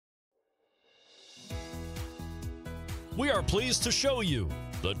We are pleased to show you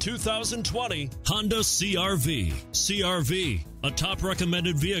the 2020 Honda CR-V. CR-V, a top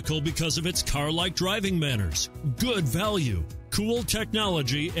recommended vehicle because of its car-like driving manners, good value, cool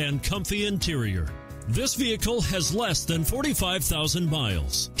technology, and comfy interior. This vehicle has less than 45,000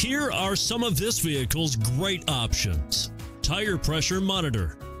 miles. Here are some of this vehicle's great options: tire pressure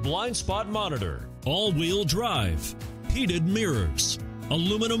monitor, blind spot monitor, all-wheel drive, heated mirrors,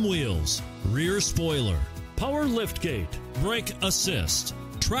 aluminum wheels, rear spoiler, power liftgate, brake assist,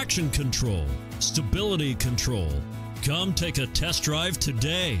 traction control, stability control. Come take a test drive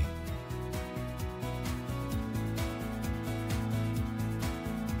today.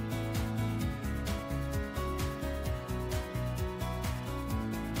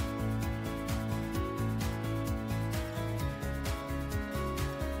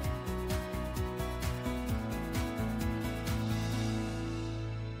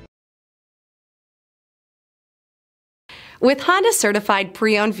 With Honda certified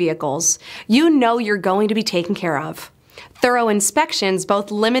pre-owned vehicles, you know you're going to be taken care of. Thorough inspections,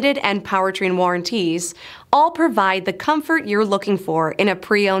 both limited and powertrain warranties, all provide the comfort you're looking for in a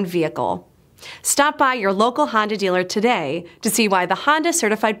pre-owned vehicle. Stop by your local Honda dealer today to see why the Honda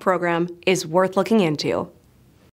certified program is worth looking into.